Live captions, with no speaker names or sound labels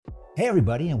Hey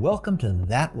everybody, and welcome to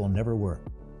That Will Never Work.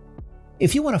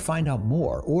 If you want to find out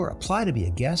more or apply to be a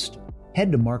guest,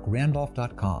 head to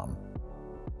markrandolph.com.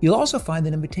 You'll also find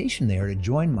an invitation there to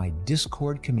join my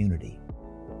Discord community.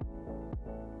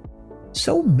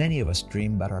 So many of us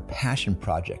dream about our passion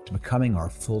project becoming our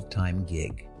full-time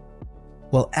gig.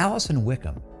 Well, Allison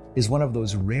Wickham is one of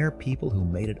those rare people who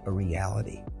made it a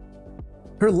reality.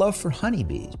 Her love for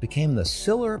honeybees became the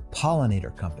Siller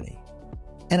Pollinator Company.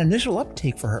 An initial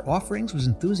uptake for her offerings was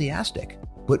enthusiastic,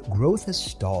 but growth has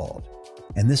stalled,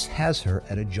 and this has her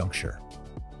at a juncture.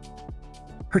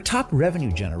 Her top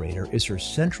revenue generator is her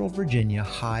Central Virginia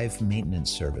hive maintenance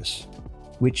service,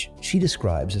 which she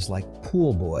describes as like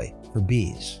pool boy for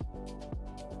bees.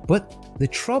 But the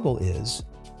trouble is,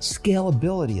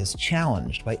 scalability is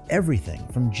challenged by everything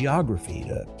from geography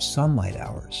to sunlight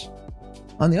hours.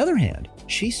 On the other hand,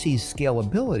 she sees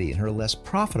scalability in her less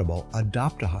profitable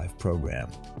Adopt-A-Hive program.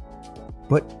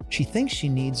 But she thinks she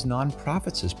needs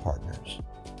nonprofits as partners.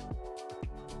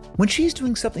 When she's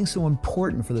doing something so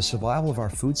important for the survival of our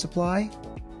food supply,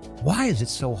 why is it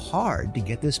so hard to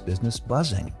get this business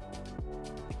buzzing?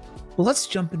 Well, let's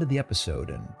jump into the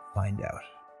episode and find out.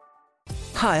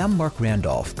 Hi, I'm Mark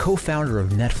Randolph, co-founder of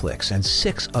Netflix and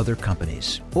 6 other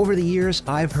companies. Over the years,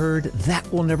 I've heard that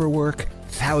will never work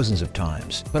thousands of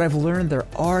times, but I've learned there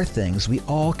are things we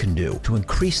all can do to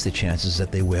increase the chances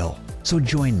that they will. So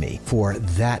join me for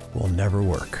That Will Never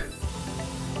Work.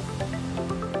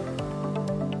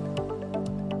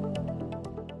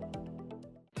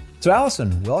 So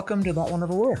Allison, welcome to That Will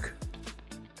Never Work.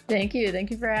 Thank you.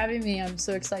 Thank you for having me. I'm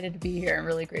so excited to be here. I'm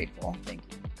really grateful. Thank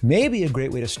you. Maybe a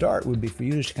great way to start would be for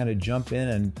you to just kind of jump in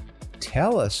and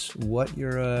tell us what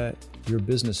your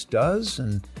business does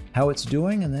and how it's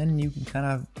doing, and then you can kind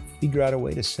of figure out a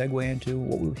way to segue into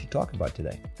what we should talk about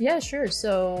today. Yeah, sure.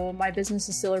 So my business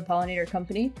is Siller Pollinator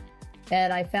Company,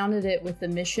 and I founded it with a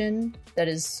mission that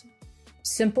is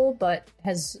simple but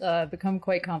has become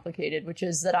quite complicated, which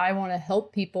is that I want to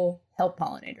help people help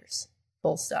pollinators,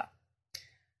 full stop.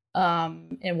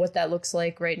 And what that looks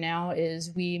like right now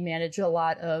is we manage a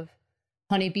lot of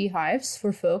honeybee hives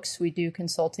for folks. We do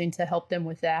consulting to help them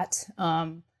with that.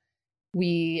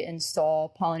 We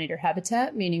install pollinator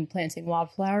habitat, meaning planting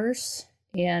wildflowers,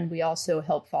 and we also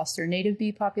help foster native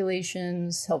bee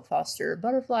populations, help foster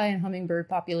butterfly and hummingbird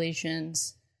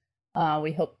populations.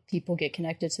 We help people get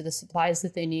connected to the supplies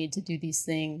that they need to do these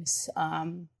things.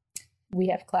 We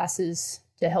have classes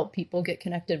to help people get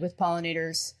connected with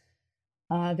pollinators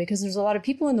because there's a lot of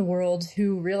people in the world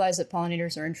who realize that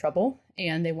pollinators are in trouble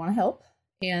and they want to help,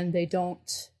 and they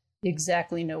don't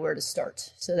exactly know where to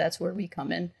start. So that's where we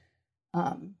come in.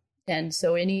 And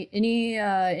so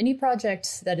any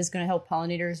project that is going to help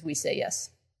pollinators, we say yes.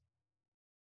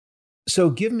 So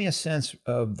give me a sense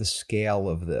of the scale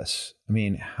of this. I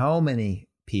mean, how many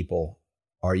people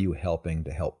are you helping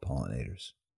to help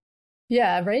pollinators?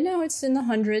 Yeah, right now it's in the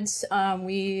hundreds.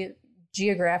 We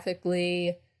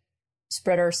geographically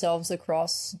spread ourselves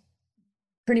across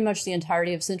pretty much the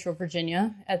entirety of Central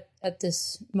Virginia at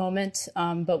this moment.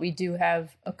 But we do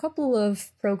have a couple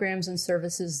of programs and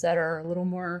services that are a little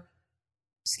more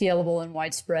scalable and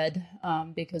widespread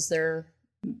because they're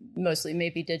mostly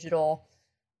maybe digital.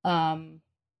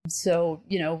 So,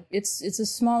 you know, it's a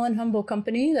small and humble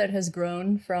company that has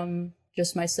grown from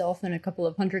just myself and a couple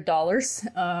of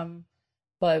 $100.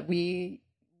 But we're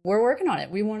working on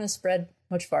it. We want to spread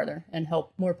much farther and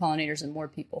help more pollinators and more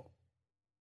people.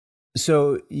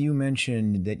 So you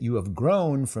mentioned that you have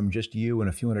grown from just you and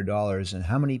a few $100s, and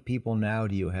how many people now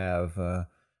do you have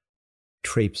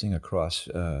traipsing across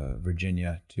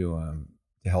Virginia to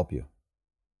help you?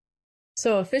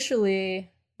 So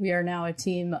officially, we are now a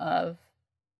team of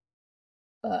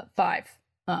 5,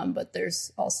 but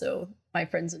there's also my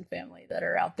friends and family that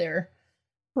are out there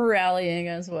rallying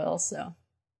as well. So,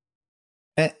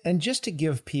 and just to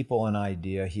give people an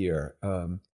idea here,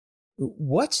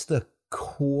 what's the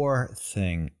core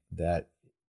thing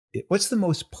what's the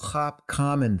most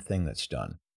common thing that's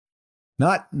done?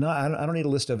 I don't need a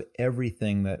list of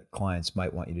everything that clients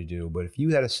might want you to do, but if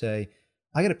you had to say,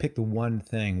 I got to pick the one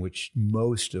thing which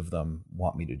most of them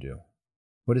want me to do,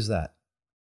 what is that?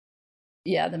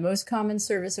 Yeah, the most common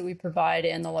service that we provide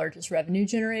and the largest revenue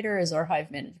generator is our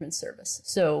hive management service.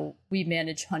 So we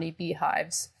manage honeybee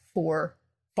hives for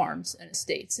farms and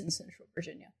estates in Central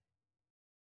Virginia.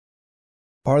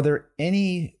 Are there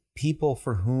any people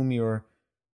for whom you're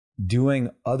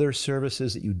doing other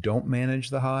services that you don't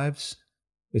manage the hives?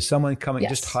 Is someone coming,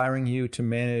 Yes. just hiring you to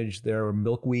manage their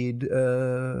milkweed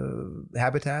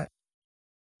habitat?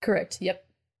 Correct. Yep.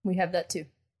 We have that too.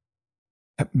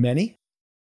 Many?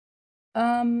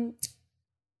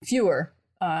 Fewer.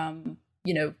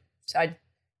 You know, I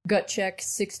gut check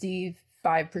 65%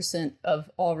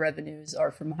 of all revenues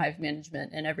are from hive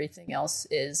management, and everything else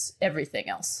is everything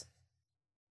else.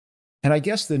 And I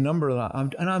guess the number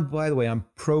by the way, I'm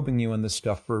probing you on this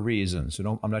stuff for a reason.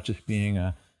 So I'm not just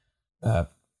being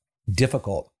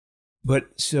difficult. But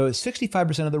so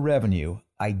 65% of the revenue,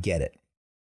 I get it.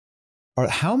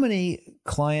 How many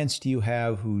clients do you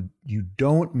have who you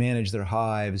don't manage their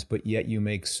hives, but yet you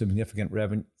make significant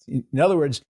revenue? In other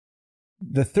words,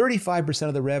 the 35%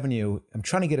 of the revenue, I'm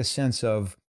trying to get a sense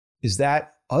of, is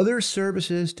that other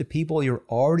services to people you're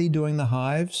already doing the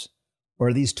hives? Or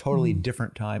are these totally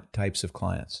different types of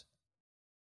clients?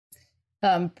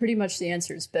 Pretty much the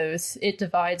answer is both. It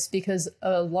divides because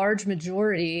a large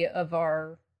majority of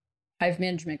our hive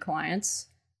management clients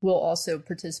will also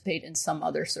participate in some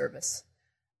other service.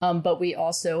 But we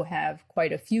also have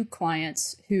quite a few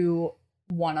clients who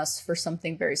want us for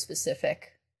something very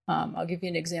specific. I'll give you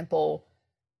an example.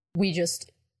 We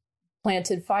just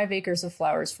planted 5 acres of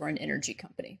flowers for an energy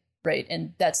company, right?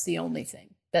 And that's the only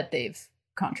thing that they've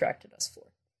contracted us for.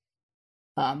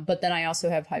 But then I also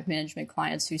have hive management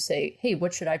clients who say, hey,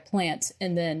 what should I plant?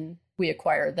 And then we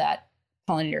acquire that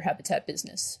pollinator habitat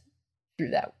business through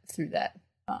that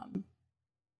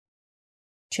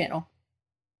channel.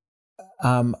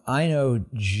 I know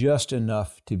just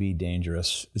enough to be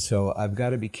dangerous. So I've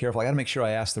got to be careful. I got to make sure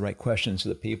I ask the right questions so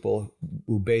that people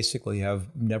who basically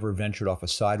have never ventured off a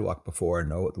sidewalk before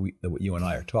know what you and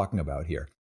I are talking about here.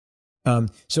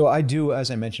 So I do, as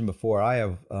I mentioned before, I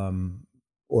have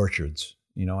orchards.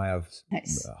 You know, I have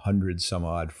 100 some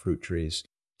odd fruit trees.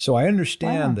 So I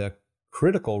understand the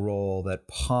critical role that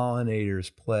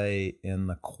pollinators play in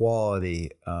the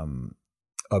quality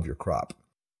of your crop.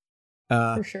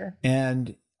 For sure.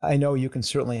 And I know you can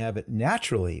certainly have it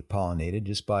naturally pollinated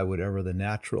just by whatever the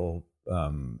natural,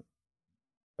 what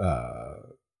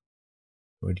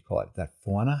do you call it? That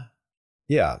fauna?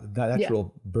 Yeah,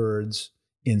 natural birds,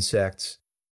 insects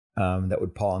that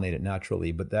would pollinate it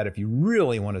naturally. But that if you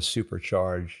really want to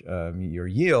supercharge your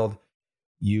yield,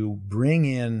 you bring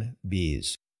in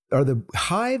bees. Are the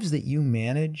hives that you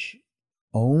manage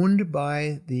owned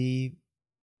by the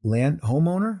land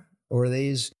homeowner, or are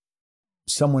these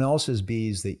someone else's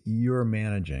bees that you're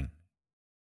managing?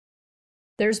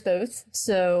 There's both.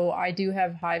 So I do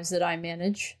have hives that I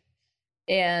manage,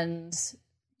 and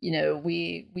you know,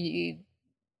 we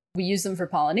use them for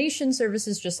pollination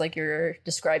services, just like you're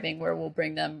describing, where we'll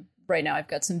bring them. Right now, I've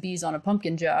got some bees on a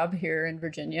pumpkin job here in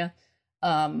Virginia.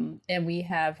 And we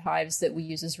have hives that we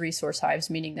use as resource hives,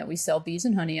 meaning that we sell bees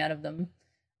and honey out of them.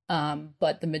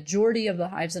 But the majority of the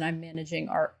hives that I'm managing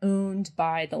are owned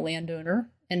by the landowner,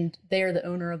 and they are the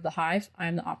owner of the hive.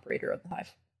 I'm the operator of the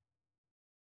hive.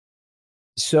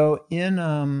 So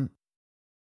we're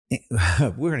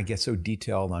going to get so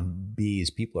detailed on bees.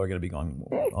 People are going to be going,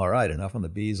 all right, enough on the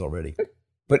bees already.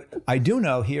 But I do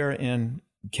know here in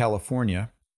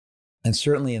California, and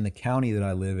certainly in the county that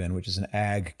I live in, which is an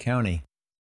ag county,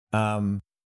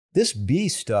 this bee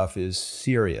stuff is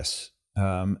serious.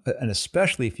 And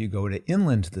especially if you go to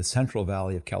inland to the Central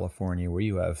Valley of California, where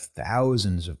you have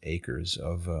thousands of acres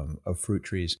of fruit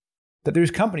trees, that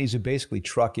there's companies who basically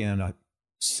truck in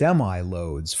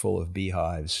semi-loads full of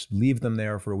beehives, leave them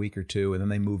there for a week or two, and then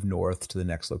they move north to the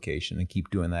next location and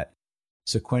keep doing that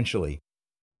sequentially.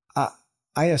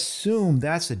 I assume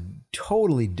that's a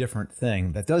totally different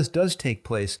thing that does take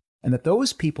place, and that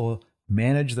those people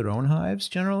manage their own hives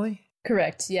generally?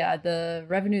 Correct. Yeah. The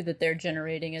revenue that they're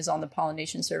generating is on the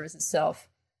pollination service itself.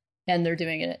 And they're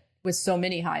doing it with so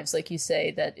many hives, like you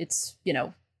say, that it's, you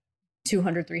know,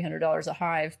 $200, $300 a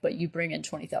hive, but you bring in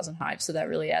 20,000 hives. So that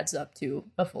really adds up to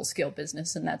a full scale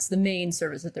business. And that's the main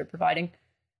service that they're providing.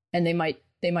 And they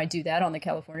might do that on the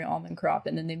California almond crop,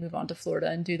 and then they move on to Florida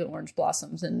and do the orange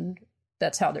blossoms. And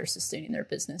that's how they're sustaining their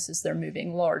business, is they're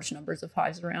moving large numbers of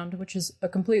hives around, which is a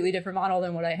completely different model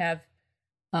than what I have.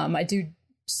 I do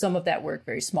some of that work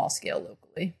very small scale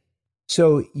locally.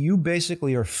 So you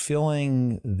basically are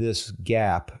filling this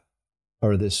gap,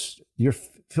 or you're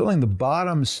filling the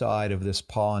bottom side of this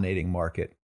pollinating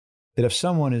market, that if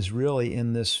someone is really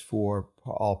in this for,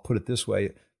 I'll put it this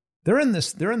way, they're in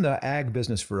the ag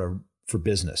business for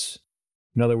business.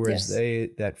 In other words,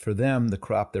 that for them, the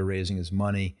crop they're raising is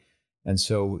money. And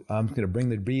so I'm going to bring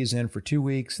the bees in for 2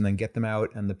 weeks and then get them out.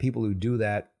 And the people who do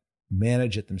that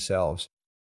manage it themselves.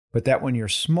 But that when you're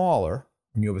smaller,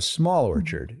 when you have a small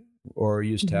orchard, or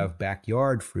used to have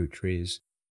backyard fruit trees,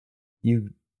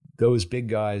 those big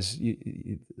guys,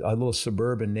 a little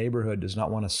suburban neighborhood does not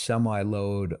want a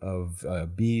semi-load of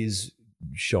bees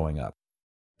showing up,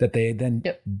 that they then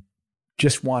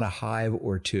just want a hive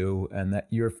or two, and that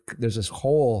there's this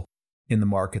hole in the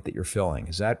market that you're filling.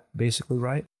 Is that basically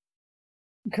right?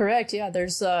 Correct. Yeah.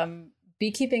 There's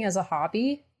beekeeping as a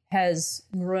hobby has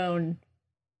grown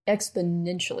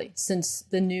exponentially since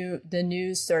the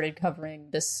news started covering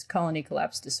this colony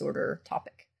collapse disorder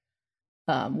topic,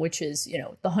 which is,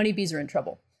 the honeybees are in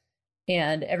trouble,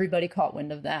 and everybody caught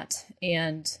wind of that,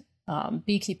 and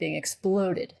beekeeping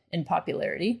exploded in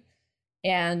popularity.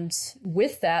 And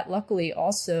with that, luckily,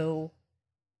 also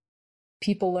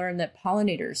people learn that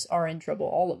pollinators are in trouble,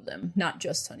 all of them, not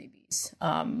just honeybees.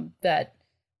 That,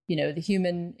 the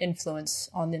human influence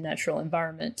on the natural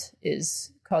environment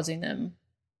is causing them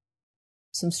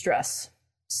some stress.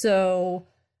 So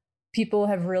people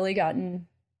have really gotten,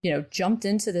 jumped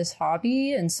into this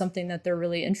hobby and something that they're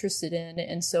really interested in.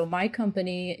 And so my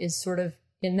company is sort of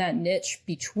in that niche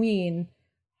between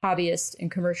hobbyists and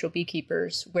commercial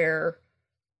beekeepers, where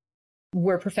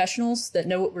we're professionals that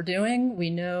know what we're doing. We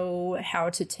know how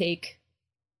to take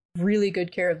really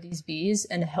good care of these bees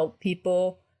and help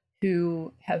people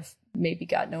who have maybe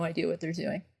got no idea what they're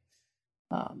doing.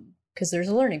 Because there's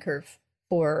a learning curve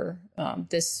for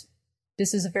this.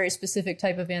 This is a very specific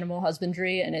type of animal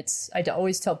husbandry, and I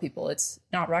always tell people it's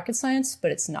not rocket science,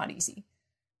 but it's not easy.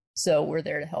 So we're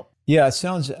there to help. Yeah, it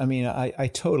sounds, I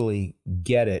totally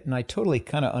get it. And I totally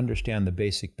kind of understand the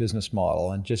basic business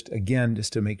model. And just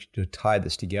to tie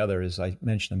this together, as I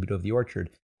mentioned in the middle of the orchard,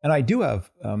 and I do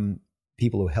have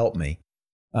people who help me.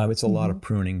 It's a lot of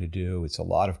pruning to do. It's a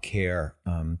lot of care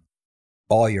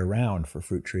all year round for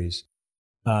fruit trees.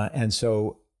 And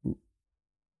so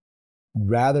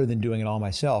rather than doing it all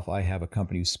myself, I have a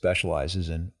company who specializes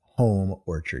in home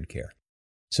orchard care.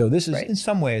 So this is in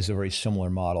some ways a very similar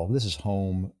model. This is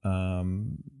home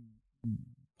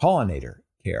pollinator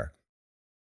care.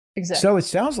 Exactly. So it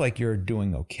sounds like you're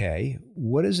doing okay.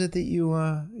 What is it that you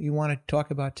want to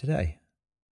talk about today?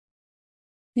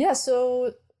 Yeah,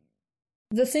 so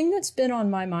the thing that's been on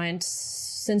my mind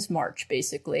since March,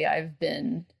 basically, I've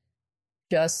been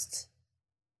just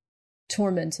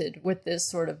tormented with this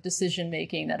sort of decision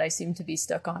making that I seem to be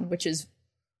stuck on, which is,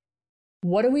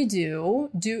 what do we do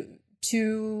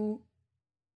to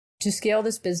scale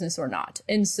this business or not?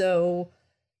 And so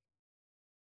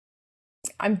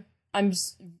I'm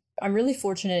really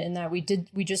fortunate in that we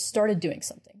just started doing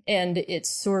something, and it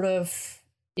sort of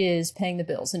is paying the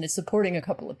bills, and it's supporting a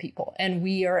couple of people, and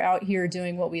we are out here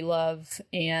doing what we love,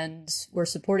 and we're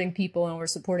supporting people, and we're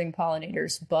supporting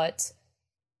pollinators. But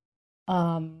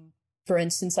for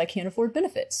instance, I can't afford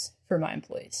benefits for my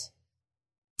employees.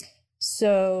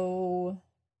 So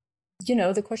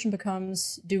the question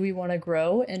becomes, do we want to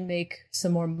grow and make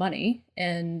some more money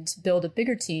and build a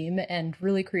bigger team and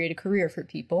really create a career for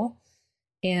people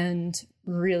and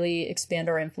really expand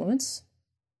our influence?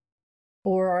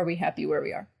 Or are we happy where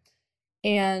we are?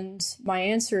 And my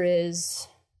answer is,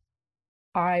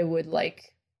 I would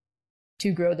like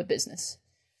to grow the business.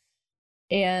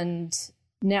 And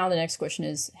now the next question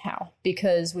is how?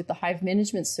 Because with the hive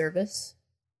management service,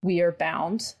 we are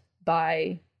bound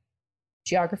by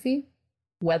geography,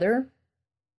 weather,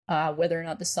 whether or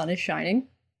not the sun is shining.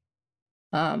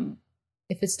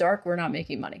 If it's dark, we're not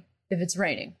making money. If it's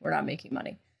raining, we're not making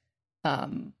money.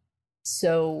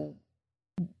 So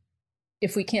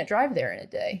if we can't drive there in a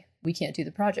day, we can't do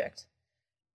the project.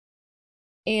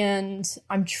 And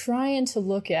I'm trying to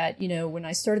look at, when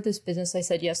I started this business, I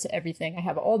said yes to everything. I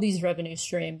have all these revenue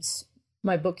streams.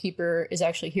 My bookkeeper is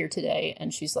actually here today,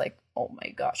 and she's like, oh my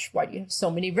gosh, why do you have so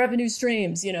many revenue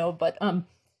streams? But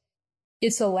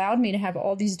it's allowed me to have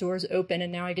all these doors open,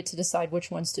 and now I get to decide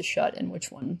which ones to shut and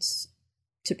which ones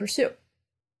to pursue.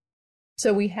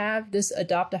 So we have this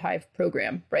Adopt a Hive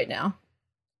program right now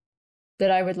that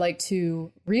I would like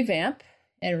to revamp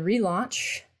and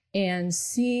relaunch and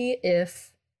see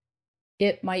if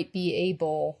it might be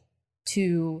able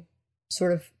to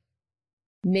sort of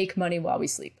make money while we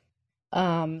sleep.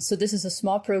 So this is a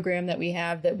small program that we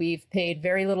have that we've paid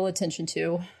very little attention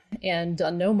to and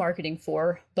done no marketing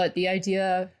for. But the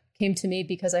idea came to me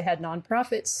because I had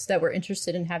nonprofits that were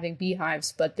interested in having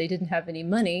beehives, but they didn't have any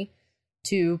money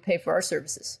to pay for our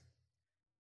services.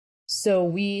 So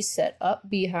we set up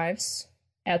beehives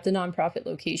at the nonprofit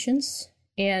locations,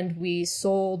 and we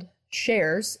sold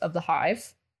shares of the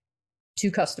hive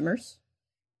to customers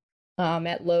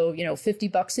at low,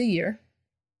 $50 a year,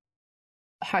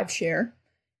 hive share,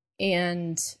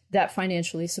 and that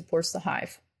financially supports the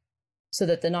hive so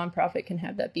that the nonprofit can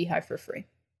have that beehive for free.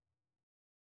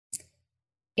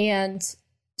 And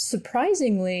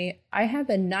surprisingly, I have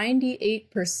a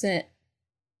 98%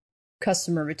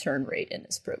 customer return rate in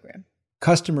this program.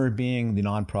 Customer being the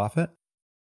nonprofit?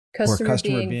 Customer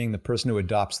being the person who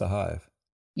adopts the hive.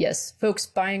 Yes, folks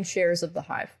buying shares of the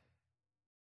hive.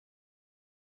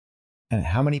 And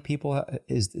how many people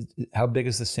how big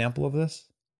is the sample of this?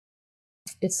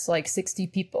 It's like 60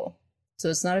 people. So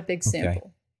it's not a big sample.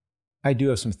 Okay. I do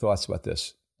have some thoughts about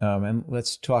this. And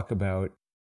let's talk about,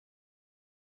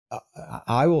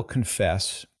 I will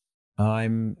confess,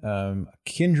 I'm a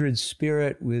kindred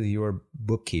spirit with your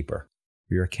bookkeeper,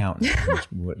 your accountant.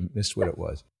 Missed what it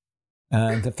was.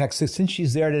 And in fact, since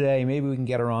she's there today, maybe we can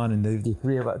get her on, and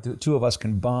the two of us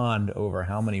can bond over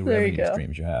how many revenue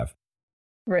streams you have.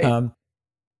 Right.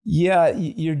 Yeah,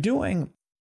 you're doing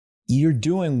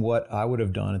what I would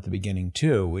have done at the beginning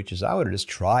too, which is I would have just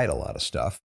tried a lot of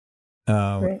stuff.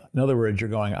 Right. In other words, you're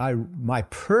going, my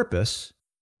purpose,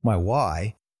 my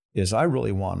why is I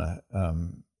really want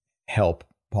to help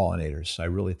pollinators. I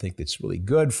really think it's really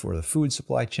good for the food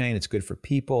supply chain. It's good for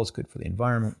people. It's good for the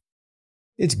environment.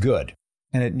 It's good,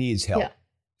 and it needs help. Yeah.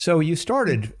 So you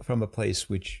started from a place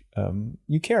which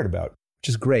you cared about, which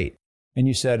is great. And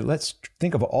you said, let's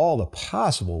think of all the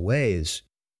possible ways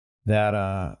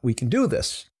that we can do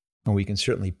this. And we can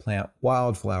certainly plant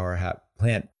wildflower,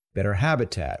 plant better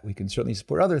habitat. We can certainly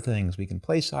support other things. We can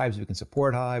place hives. We can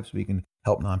support hives. We can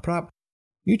help nonprofit.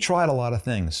 You tried a lot of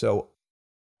things. So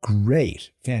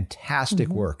great, fantastic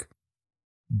work.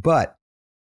 But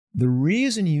the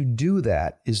reason you do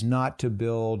that is not to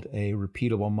build a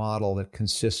repeatable model that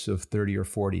consists of 30 or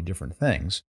 40 different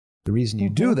things. The reason you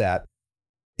do that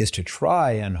is to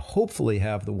try and hopefully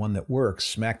have the one that works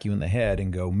smack you in the head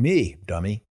and go, me,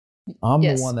 dummy. I'm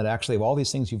the one that actually, of all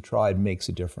these things you've tried, makes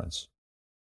a difference.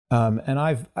 And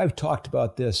I've talked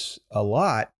about this a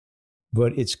lot,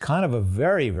 but it's kind of a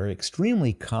very, very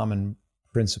extremely common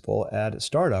principle at a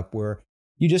startup where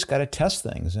you just got to test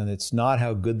things. And it's not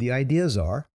how good the ideas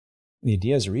are. The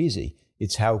ideas are easy.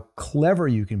 It's how clever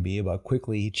you can be about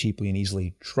quickly, cheaply, and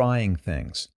easily trying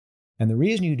things. And the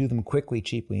reason you do them quickly,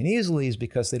 cheaply, and easily is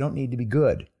because they don't need to be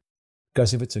good.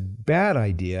 Because if it's a bad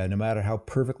idea, no matter how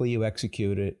perfectly you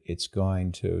execute it, it's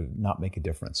going to not make a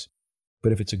difference.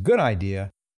 But if it's a good idea,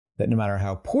 that no matter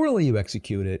how poorly you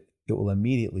execute it, it will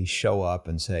immediately show up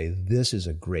and say, this is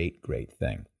a great, great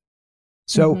thing.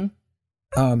 So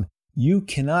you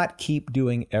cannot keep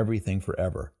doing everything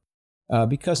forever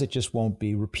because it just won't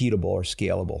be repeatable or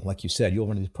scalable. Like you said, you'll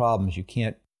run into these problems. You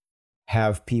can't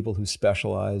have people who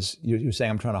specialize. You're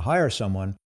saying, I'm trying to hire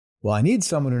someone. Well, I need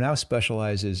someone who now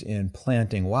specializes in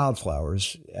planting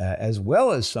wildflowers, as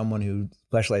well as someone who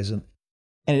specializes in,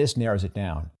 and it just narrows it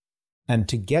down. And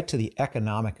to get to the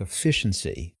economic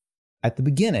efficiency, at the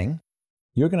beginning,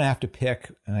 you're going to have to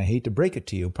pick, and I hate to break it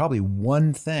to you, probably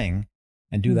one thing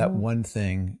and do that one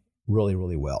thing really,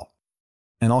 really well.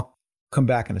 And I'll come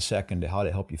back in a second to how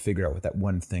to help you figure out what that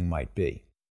one thing might be.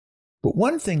 But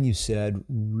one thing you said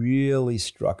really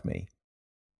struck me,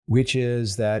 which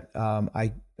is that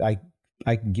I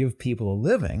can give people a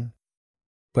living,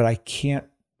 but I can't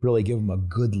really give them a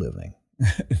good living.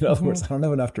 In other words, I don't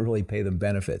have enough to really pay them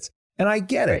benefits. And I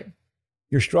get it.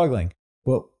 You're struggling.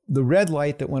 Well, the red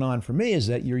light that went on for me is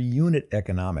that your unit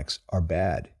economics are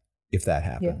bad if that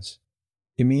happens.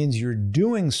 It means you're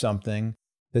doing something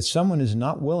that someone is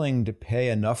not willing to pay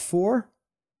enough for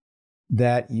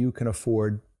that you can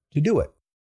afford to do it,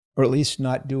 or at least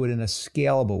not do it in a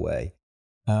scalable way.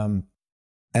 And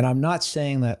I'm not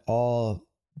saying that all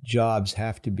jobs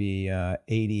have to be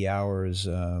 80 hours,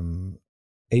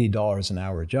 $80 an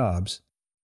hour jobs,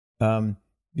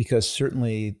 because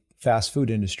certainly fast food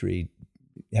industry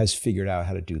has figured out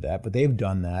how to do that, but they've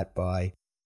done that by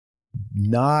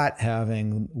not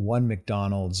having one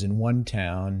McDonald's in one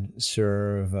town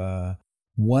serve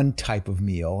one type of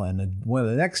meal and one of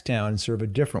the next town serve a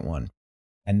different one,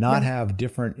 and not have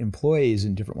different employees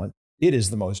in different ones. It is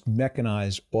the most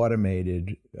mechanized,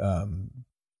 automated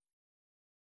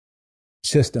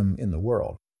system in the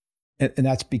world. And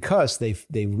that's because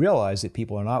they realize that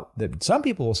that some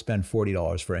people will spend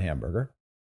 $40 for a hamburger.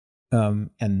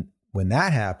 And when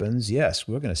that happens, yes,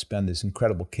 we're going to spend this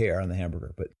incredible care on the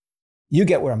hamburger. But you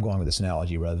get where I'm going with this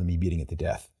analogy rather than me beating it to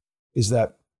death, is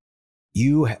that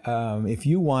if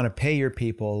you want to pay your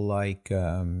people like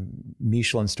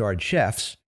Michelin-starred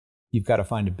chefs, you've got to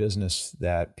find a business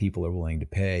that people are willing to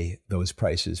pay those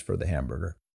prices for the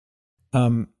hamburger.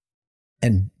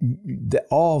 And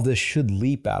all of this should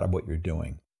leap out of what you're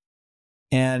doing.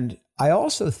 And I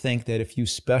also think that if you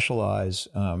specialize,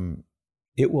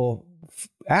 it will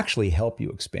actually help you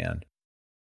expand.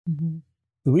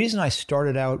 The reason I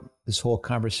started out this whole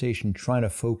conversation trying to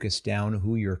focus down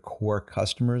who your core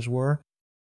customers were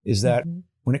is that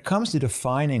when it comes to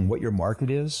defining what your market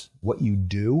is, what you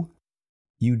do,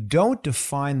 you don't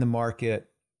define the market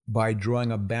by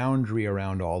drawing a boundary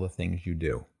around all the things you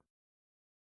do.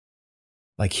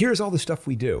 Like, here's all the stuff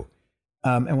we do.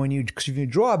 And if you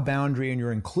draw a boundary and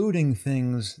you're including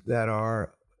things that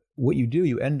are what you do,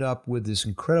 you end up with this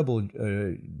incredible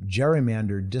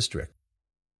gerrymandered district.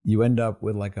 You end up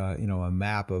with like a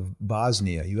map of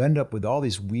Bosnia. You end up with all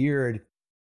these weird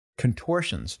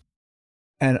contortions.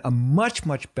 And a much,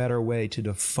 much better way to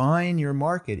define your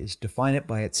market is define it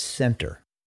by its center.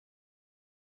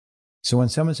 So when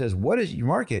someone says, what is your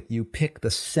market? You pick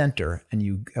the center and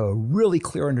you have a really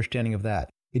clear understanding of that.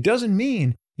 It doesn't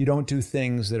mean you don't do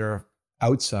things that are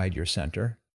outside your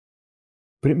center,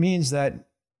 but it means that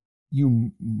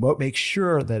you make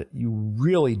sure that you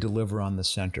really deliver on the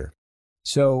center.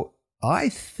 So I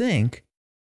think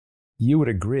you would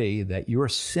agree that your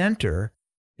center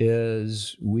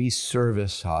is we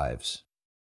service hives.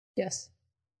 Yes.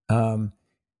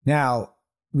 Now,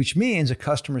 which means a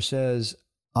customer says,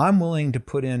 I'm willing to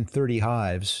put in 30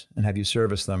 hives and have you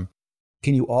service them.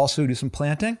 Can you also do some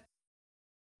planting?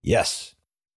 Yes.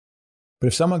 But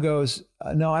if someone goes,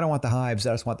 no, I don't want the hives,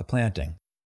 I just want the planting.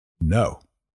 No.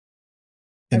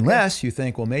 Unless you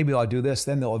think, well, maybe I'll do this,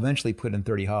 then they'll eventually put in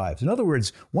 30 hives. In other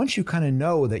words, once you kind of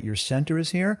know that your center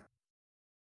is here,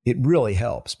 it really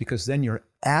helps because then your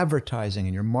advertising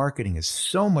and your marketing is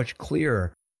so much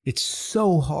clearer. It's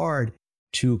so hard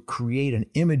to create an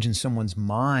image in someone's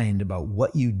mind about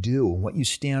what you do and what you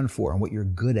stand for and what you're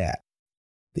good at.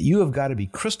 That you have got to be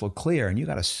crystal clear and you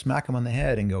got to smack them on the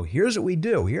head and go, here's what we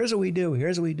do, here's what we do,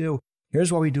 here's what we do,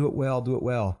 here's why we do it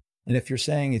well. And if you're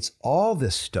saying it's all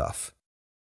this stuff,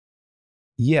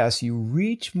 yes, you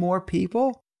reach more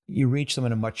people, you reach them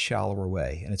in a much shallower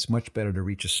way. And it's much better to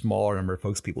reach a smaller number of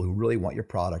folks, people who really want your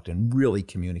product and really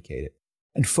communicate it.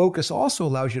 And focus also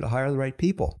allows you to hire the right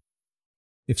people.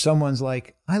 If someone's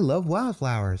like, I love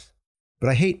wildflowers, but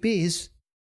I hate bees,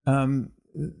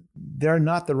 they're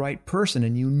not the right person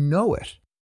and you know it.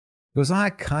 Because I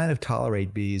kind of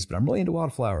tolerate bees, but I'm really into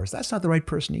wildflowers. That's not the right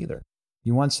person either.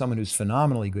 You want someone who's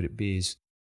phenomenally good at bees.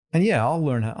 And yeah,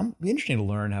 I'm interested to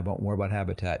learn more about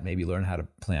habitat, maybe learn how to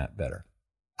plant better.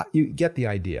 You get the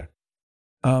idea.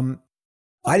 I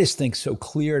just think so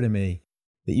clear to me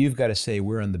that you've got to say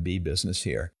we're in the bee business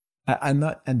here. I'm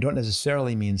not, and don't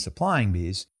necessarily mean supplying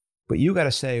bees, but you got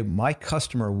to say my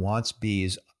customer wants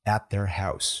bees at their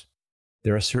house.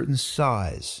 They're a certain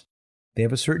size. They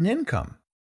have a certain income.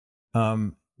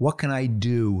 What can I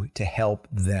do to help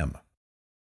them?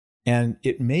 And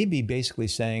it may be basically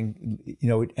saying,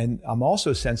 and I'm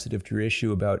also sensitive to your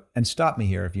issue about, and stop me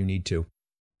here if you need to,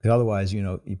 because otherwise,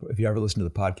 if you ever listened to the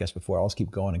podcast before, I'll just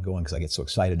keep going and going because I get so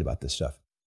excited about this stuff.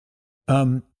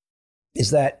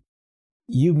 Is that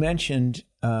you mentioned,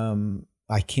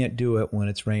 I can't do it when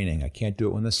it's raining. I can't do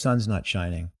it when the sun's not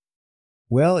shining.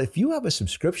 Well, if you have a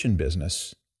subscription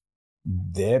business,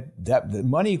 the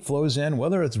money flows in,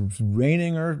 whether it's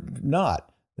raining or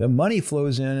not. The money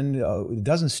flows in, it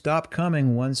doesn't stop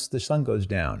coming once the sun goes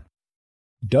down.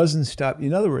 Doesn't stop.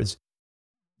 In other words,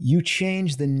 you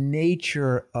change the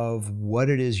nature of what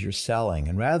it is you're selling.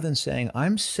 And rather than saying,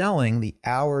 I'm selling the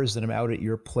hours that I'm out at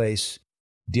your place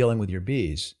dealing with your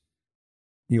bees,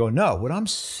 you go, no, what I'm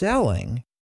selling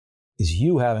is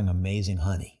you having amazing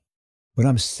honey. What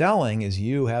I'm selling is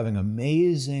you having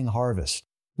amazing harvest.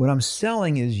 What I'm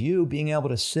selling is you being able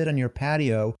to sit on your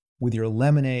patio with your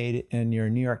lemonade and your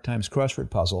New York Times crossword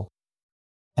puzzle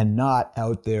and not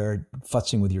out there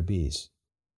futzing with your bees.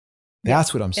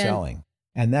 That's what I'm selling.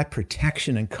 And that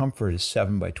protection and comfort is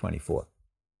 7 by 24.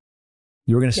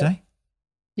 You were going to say?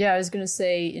 Yeah, I was going to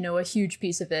say, a huge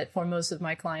piece of it for most of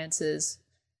my clients is,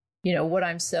 what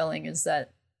I'm selling is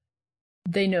that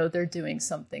they know they're doing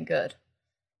something good.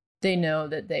 They know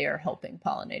that they are helping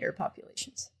pollinator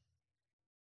populations.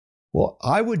 Well,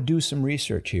 I would do some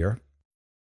research here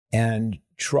and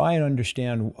try and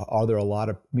understand, are there a lot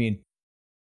of,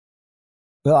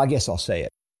 I guess I'll say it.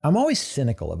 I'm always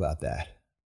cynical about that.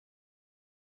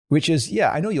 Which is,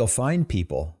 I know you'll find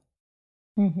people.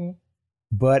 Mm-hmm.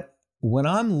 But when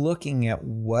I'm looking at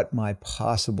what my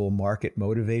possible market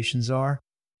motivations are,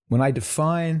 when I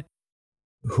define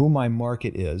who my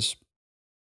market is,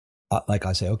 like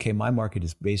I say, okay, my market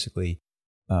is basically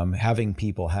having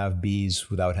people have bees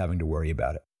without having to worry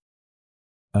about it.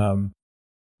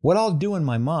 What I'll do in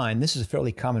my mind, this is a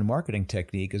fairly common marketing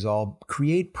technique, is I'll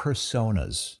create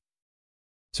personas.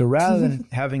 So rather than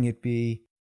having it be,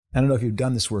 I don't know if you've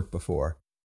done this work before,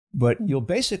 but you'll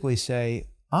basically say,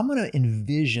 I'm going to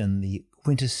envision the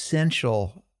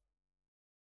quintessential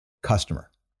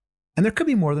customer. And there could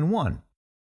be more than one.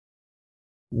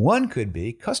 One could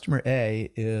be customer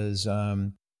A is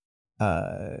John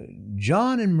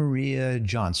and Maria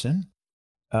Johnson.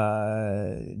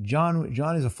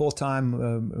 John is a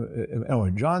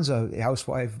full-time, John's a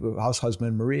house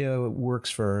husband. Maria works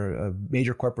for a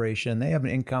major corporation. They have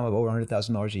an income of over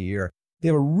 $100,000 a year. They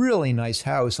have a really nice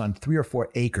house on 3 or 4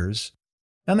 acres,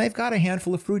 and they've got a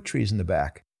handful of fruit trees in the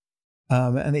back.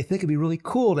 And they think it'd be really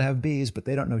cool to have bees, but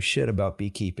they don't know shit about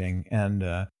beekeeping.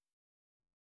 And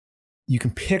you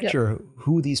can picture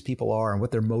who these people are and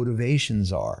what their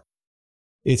motivations are.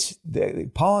 It's the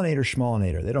pollinator,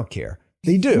 schmollinator. They don't care.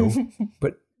 They do,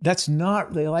 but that's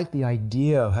not, they like the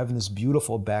idea of having this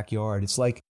beautiful backyard. It's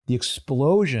like the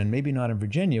explosion, maybe not in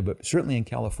Virginia, but certainly in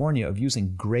California, of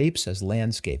using grapes as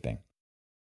landscaping.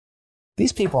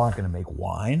 These people aren't going to make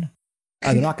wine.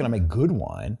 They're not going to make good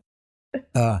wine.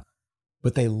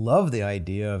 But they love the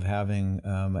idea of having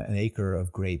an acre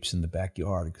of grapes in the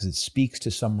backyard because it speaks to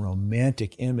some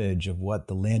romantic image of what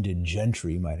the landed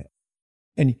gentry might have.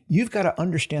 And you've got to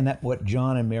understand that what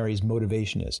John and Mary's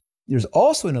motivation is. There's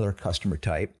also another customer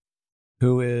type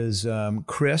who is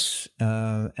Chris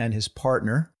and his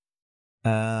partner.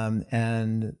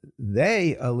 And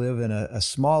they live in a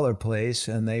smaller place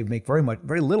and they make very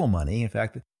little money. In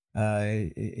fact,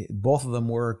 both of them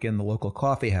work in the local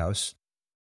coffee house.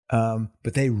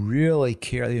 But they really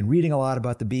care. They've been reading a lot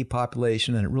about the bee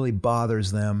population and it really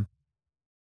bothers them.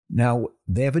 Now,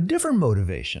 they have a different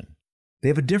motivation. They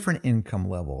have a different income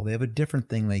level. They have a different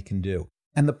thing they can do.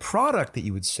 And the product that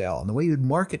you would sell and the way you would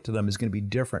market to them is going to be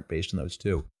different based on those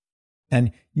two.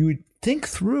 And you would think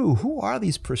through, who are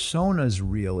these personas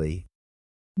really?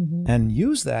 Mm-hmm. And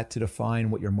use that to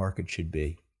define what your market should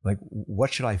be. Like,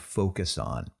 what should I focus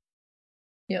on?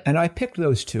 Yep. And I picked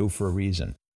those two for a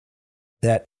reason.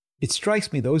 That it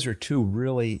strikes me those are two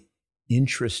really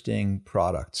interesting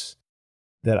products.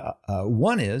 That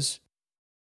one is,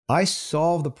 I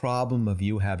solve the problem of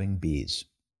you having bees.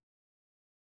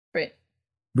 Right.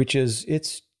 Which is,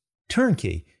 it's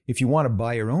turnkey. If you want to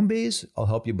buy your own bees, I'll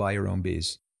help you buy your own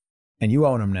bees. And you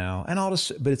own them now. And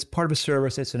but it's part of a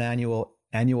service. It's an annual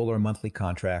or monthly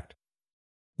contract.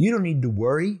 You don't need to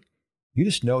worry. You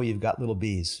just know you've got little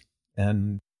bees.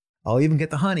 And I'll even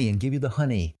get the honey and give you the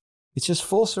honey. It's just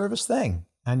full service thing.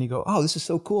 And you go, oh, this is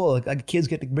so cool. Like kids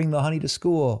get to bring the honey to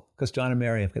school. Because John and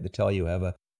Mary, I've got to tell you, have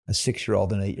a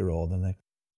 6-year-old and an 8-year-old. And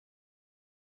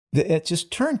it's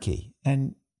just turnkey.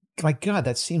 And my God,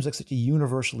 that seems like such a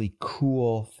universally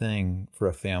cool thing for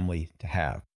a family to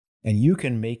have. And you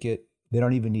can make it, they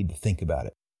don't even need to think about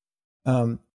it.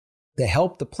 The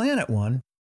Help the Planet one,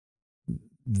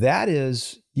 that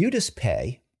is, you just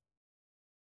pay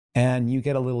and you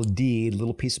get a little deed, a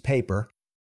little piece of paper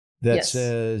that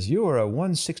says you are a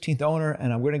 1/16th owner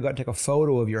and I'm going to go out and take a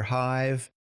photo of your hive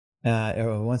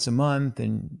once a month.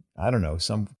 And I don't know,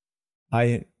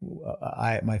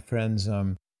 my friends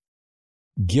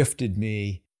gifted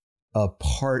me a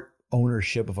part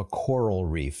ownership of a coral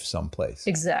reef someplace.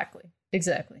 Exactly.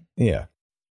 Yeah.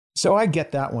 So I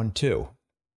get that one too.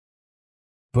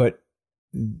 But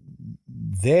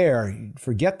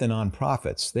forget the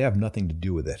nonprofits. They have nothing to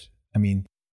do with it. I mean,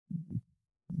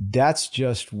 that's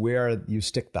just where you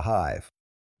stick the hive.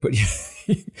 But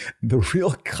the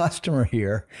real customer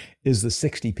here is the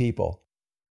 60 people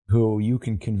who you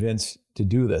can convince to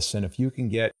do this. And if you can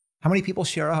get, how many people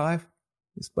share a hive,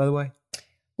 by the way?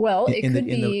 Well, in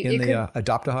the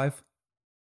Adopt-A-Hive?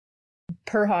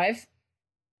 Per hive?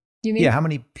 Do you mean? Yeah, how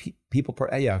many people per,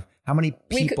 how many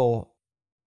people?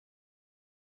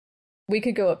 We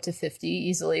could go up to 50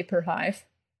 easily per hive.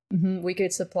 Mm-hmm. We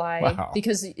could supply,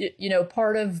 because,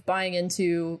 part of buying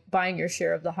your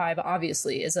share of the hive,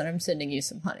 obviously, is that I'm sending you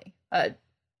some honey.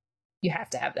 You have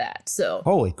to have that. So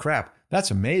holy crap, that's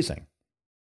amazing.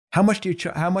 How much do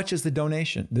you how much is the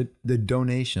donation? The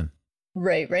donation?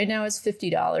 Right now it's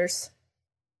 $50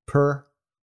 per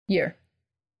year.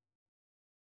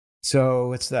 So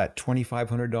what's that?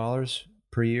 $2,500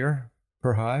 per year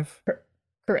per hive?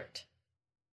 Correct.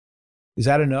 Is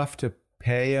that enough to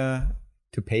pay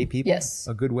people? Yes.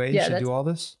 A good wage to do all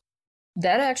this?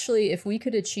 That actually, if we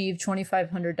could achieve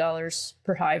 $2,500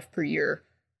 per hive per year,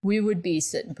 we would be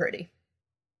sitting pretty.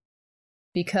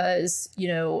 Because,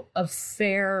 a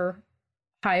fair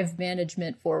hive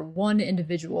management for one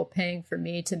individual paying for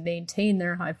me to maintain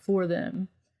their hive for them,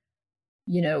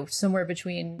 somewhere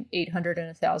between $800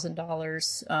 and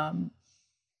 $1,000.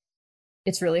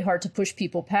 It's really hard to push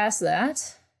people past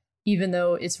that, even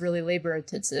though it's really labor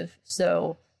intensive.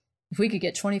 So if we could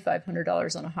get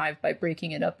 $2,500 on a hive by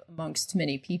breaking it up amongst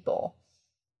many people,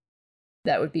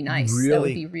 that would be nice. Really that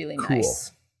would be really cool.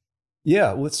 Nice.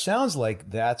 Yeah, well, it sounds like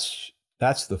that's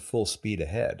the full speed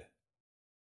ahead.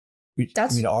 In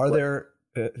other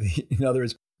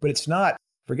words, but it's not,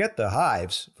 forget the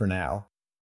hives for now.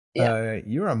 Yeah.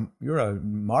 You're a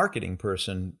marketing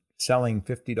person selling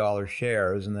 $50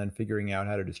 shares and then figuring out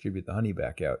how to distribute the honey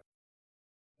back out.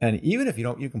 And even if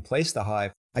you can place the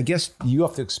hive, I guess you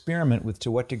have to experiment with to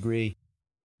what degree,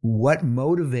 what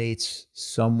motivates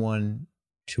someone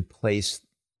to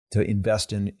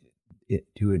invest in it,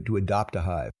 to adopt a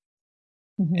hive.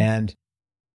 Mm-hmm. And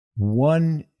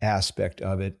one aspect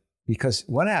of it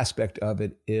is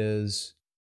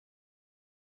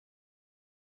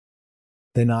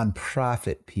the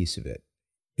nonprofit piece of it.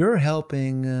 You're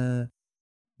helping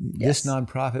this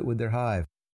nonprofit with their hive.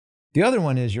 The other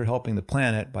one is you're helping the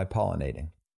planet by pollinating.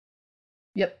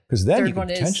 Yep. Because then you can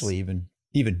potentially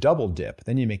even double dip.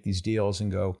 Then you make these deals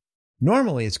and go,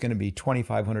 normally it's going to be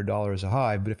 $2,500 a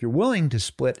hive, but if you're willing to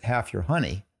split half your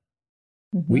honey,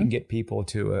 we can get people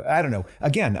to, I don't know.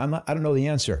 Again, I don't know the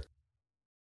answer.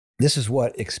 This is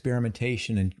what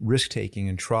experimentation and risk-taking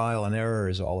and trial and error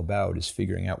is all about, is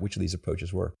figuring out which of these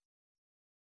approaches work.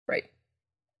 Right.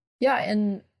 Yeah,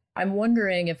 and I'm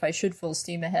wondering if I should full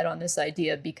steam ahead on this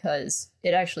idea because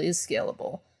it actually is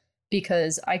scalable.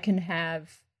 Because I can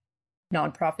have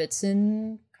nonprofits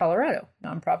in Colorado,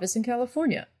 nonprofits in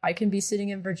California. I can be sitting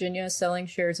in Virginia selling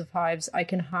shares of hives. I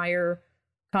can hire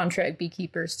contract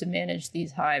beekeepers to manage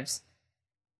these hives.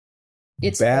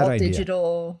 It's Bad all idea.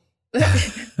 Digital.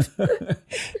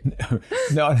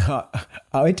 No.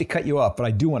 I hate to cut you off, but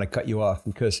I do want to cut you off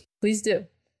because Please do.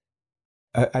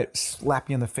 I slap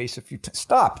you in the face a few times.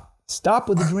 Stop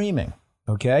with the dreaming,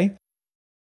 okay?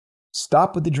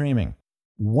 Stop with the dreaming.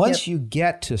 Once you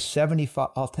get to 75,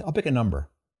 I'll pick a number.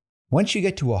 Once you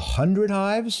get to 100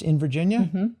 hives in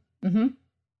Virginia,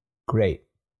 great.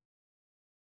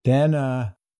 Then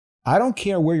I don't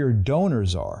care where your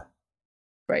donors are.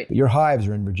 Right. But your hives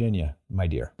are in Virginia, my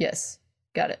dear. Yes.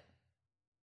 Got it.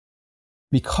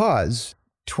 Because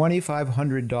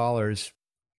 $2,500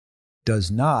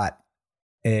 does not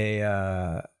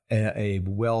a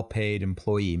well-paid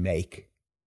employee make.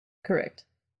 Correct.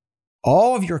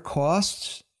 All of your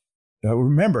costs,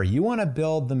 remember, you want to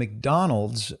build the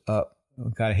McDonald's, God,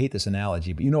 I hate this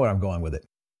analogy, but you know where I'm going with it.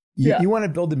 You want to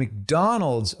build the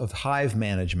McDonald's of hive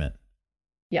management.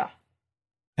 Yeah.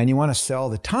 And you want to sell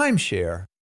the timeshare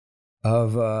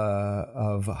of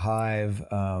hive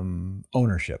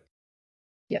ownership.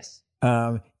 Yes.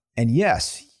 And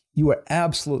yes, you are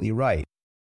absolutely right.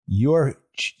 You're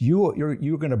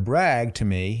going to brag to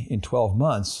me in 12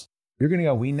 months. You're going to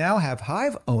go, we now have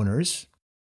hive owners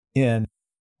in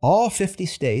all 50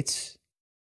 states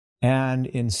and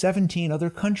in 17 other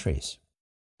countries.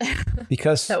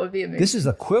 Because that would be amazing. This is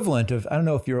equivalent of, I don't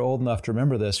know if you're old enough to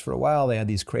remember this, for a while they had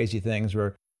these crazy things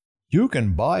where you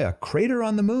can buy a crater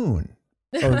on the moon,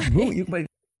 or you can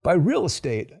buy real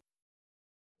estate,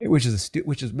 which is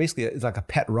basically it's like a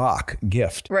pet rock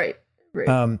gift. Right.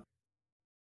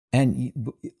 And you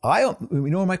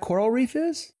know where my coral reef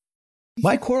is?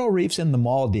 My coral reef's in the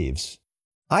Maldives.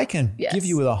 I can give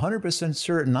you with 100%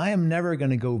 certain I am never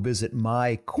going to go visit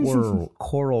my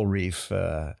coral reef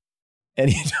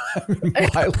anytime in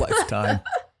my lifetime.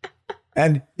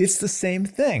 And it's the same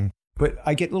thing. But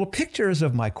I get little pictures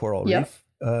of my coral reef.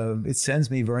 It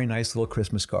sends me very nice little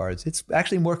Christmas cards. It's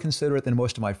actually more considerate than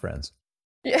most of my friends.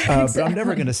 Yeah, exactly. But I'm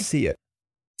never going to see it.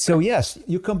 So yes,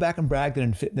 you come back and brag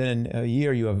that in a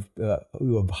year you have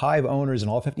hive owners in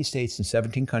all 50 states and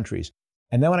 17 countries.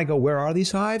 And then when I go, where are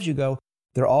these hives? You go,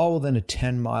 they're all within a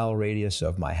 10-mile radius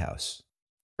of my house.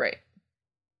 Right.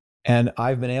 And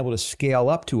I've been able to scale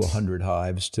up to 100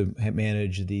 hives to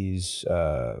manage these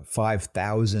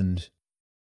 5,000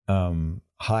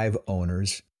 hive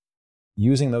owners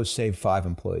using those save 5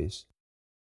 employees.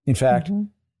 In fact,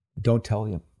 don't tell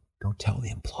the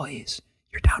employees.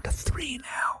 You're down to 3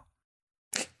 now.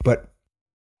 But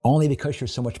only because you're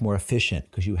so much more efficient,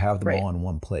 because you have them all in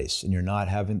one place and you're not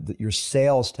having, your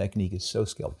sales technique is so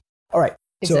skilled. All right.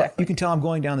 So you can tell I'm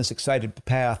going down this excited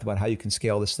path about how you can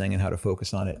scale this thing and how to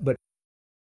focus on it. But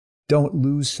don't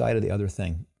lose sight of the other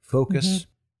thing. Focus.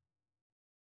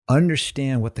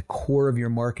 Understand what the core of your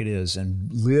market is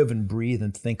and live and breathe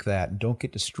and think that. Don't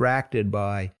get distracted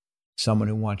by someone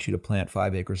who wants you to plant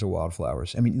 5 acres of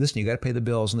wildflowers. I mean, listen, you got to pay the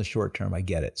bills in the short term. I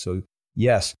get it. So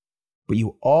yes, but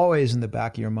you always in the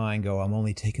back of your mind go, I'm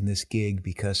only taking this gig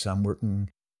because I'm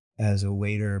working as a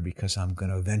waiter, because I'm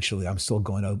still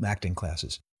going to acting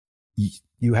classes.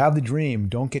 You have the dream.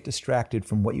 Don't get distracted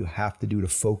from what you have to do to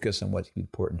focus on what's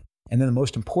important. And then the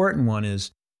most important one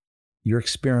is you're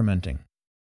experimenting.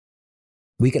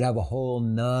 We could have a whole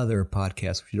nother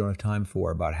podcast, which you don't have time for,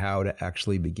 about how to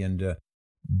actually begin to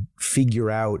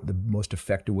figure out the most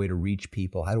effective way to reach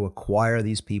people, how to acquire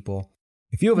these people.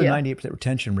 If you have a 98%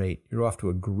 retention rate, you're off to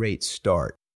a great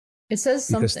start. It says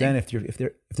something. Because then if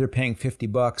they're paying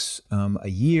 $50 a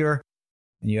year,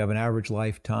 and you have an average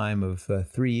lifetime of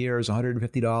 3 years,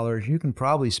 $150, you can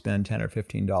probably spend $10 or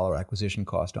 $15 acquisition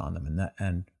cost on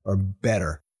them, or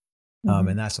better.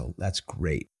 And that's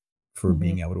great for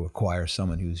being able to acquire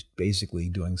someone who's basically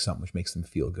doing something which makes them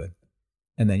feel good.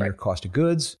 And then your cost of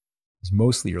goods is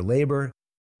mostly your labor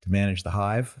to manage the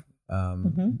hive.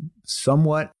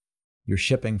 Somewhat your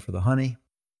shipping for the honey,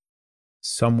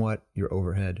 somewhat your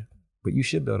overhead, but you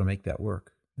should be able to make that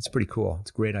work. It's pretty cool.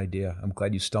 It's a great idea. I'm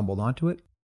glad you stumbled onto it.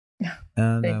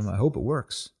 And I hope it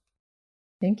works.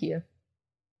 Thank you.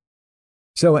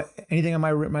 So anything on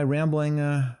my rambling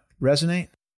resonate?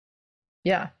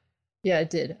 Yeah,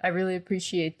 it did. I really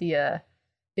appreciate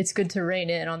it's good to rein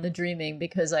in on the dreaming,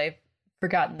 because I've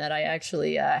forgotten that I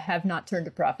actually have not turned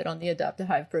a profit on the Adopt a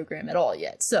Hive program at all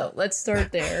yet. So let's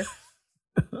start there.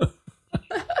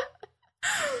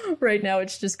 Right now,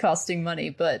 it's just costing money.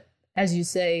 But as you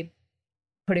say,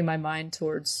 putting my mind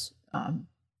towards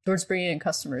bringing in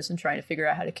customers and trying to figure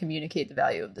out how to communicate the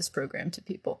value of this program to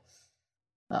people.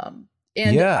 I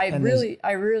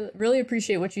really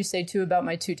appreciate what you say too about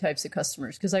my two types of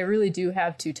customers, because I really do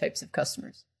have two types of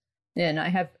customers. And I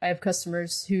have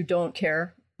customers who don't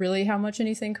care really how much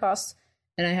anything costs,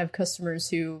 and I have customers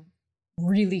who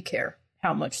really care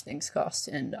how much things cost.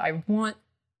 And I want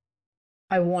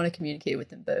to communicate with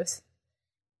them both.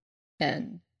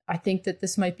 And I think that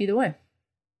this might be the way.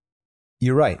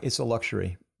 You're right. It's a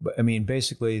luxury. But I mean,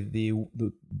 basically, you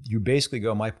basically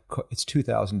go, it's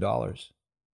 $2,000,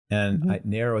 and it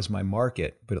narrows my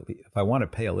market. But if I want to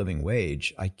pay a living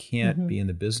wage, I can't be in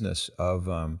the business of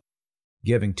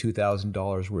giving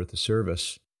 $2,000 worth of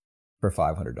service for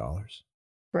 $500.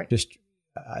 Right. Just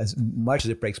as much as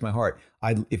it breaks my heart.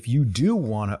 If you do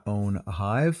want to own a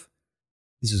hive,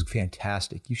 this is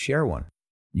fantastic. You share one.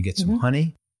 You get some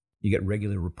honey. You get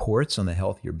regular reports on the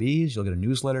health of your bees. You'll get a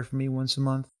newsletter from me once a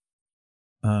month.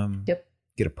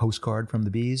 Get a postcard from the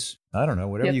bees. I don't know,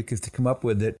 whatever you could come up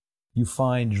with that you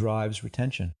find drives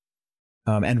retention.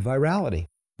 And virality.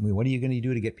 I mean, what are you going to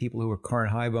do to get people who are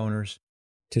current hive owners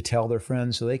to tell their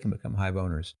friends so they can become hive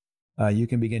owners? You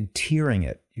can begin tiering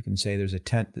it. You can say there's a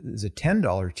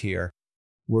 $10 tier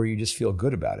where you just feel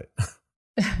good about it.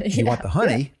 If you want the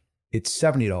honey, it's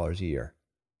 $70 a year.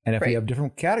 And if you have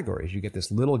different categories, you get this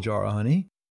little jar of honey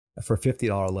for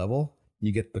 $50 level.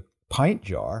 You get the pint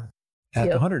jar at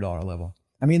the $100 level.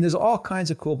 I mean, there's all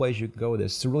kinds of cool ways you can go with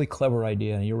this. It's a really clever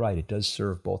idea, and you're right, it does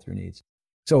serve both your needs.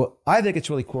 So I think it's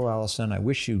really cool, Allison. I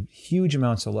wish you huge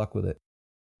amounts of luck with it.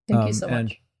 Thank you so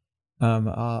much.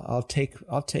 I'll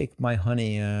take my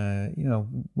honey.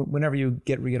 Whenever you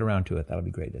get around to it, that'll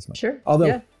be great. That's much. Sure.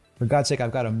 Although, for God's sake,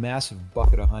 I've got a massive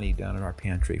bucket of honey down in our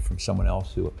pantry from someone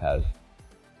else who has.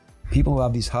 People who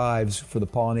have these hives for the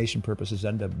pollination purposes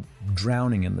end up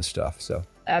drowning in the stuff. So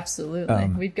absolutely,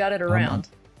 we've got it around.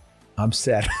 I'm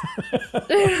set.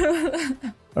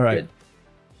 All right. Good.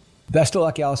 Best of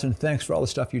luck, Allison. Thanks for all the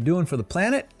stuff you're doing for the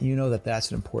planet. You know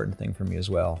that's an important thing for me as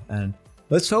well. And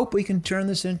let's hope we can turn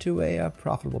this into a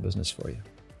profitable business for you.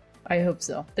 I hope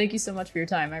so. Thank you so much for your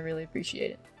time. I really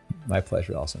appreciate it. My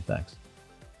pleasure, Allison. Thanks.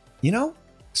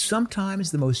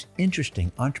 Sometimes the most interesting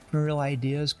entrepreneurial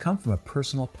ideas come from a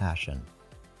personal passion.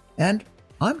 And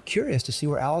I'm curious to see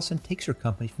where Allison takes her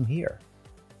company from here.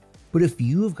 But if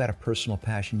you've got a personal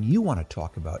passion you want to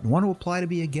talk about and want to apply to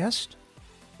be a guest,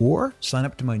 or sign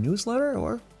up to my newsletter,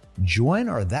 or join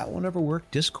our That Will Never Work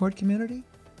Discord community,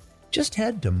 just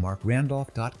head to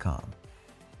markrandolph.com.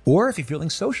 Or if you're feeling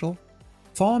social,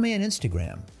 follow me on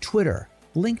Instagram, Twitter,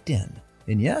 LinkedIn,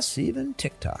 and yes, even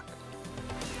TikTok.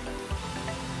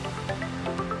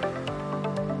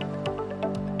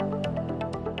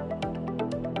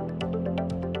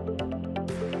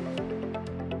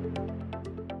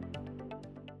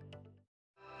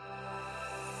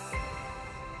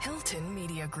 Hilton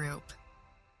Media Group.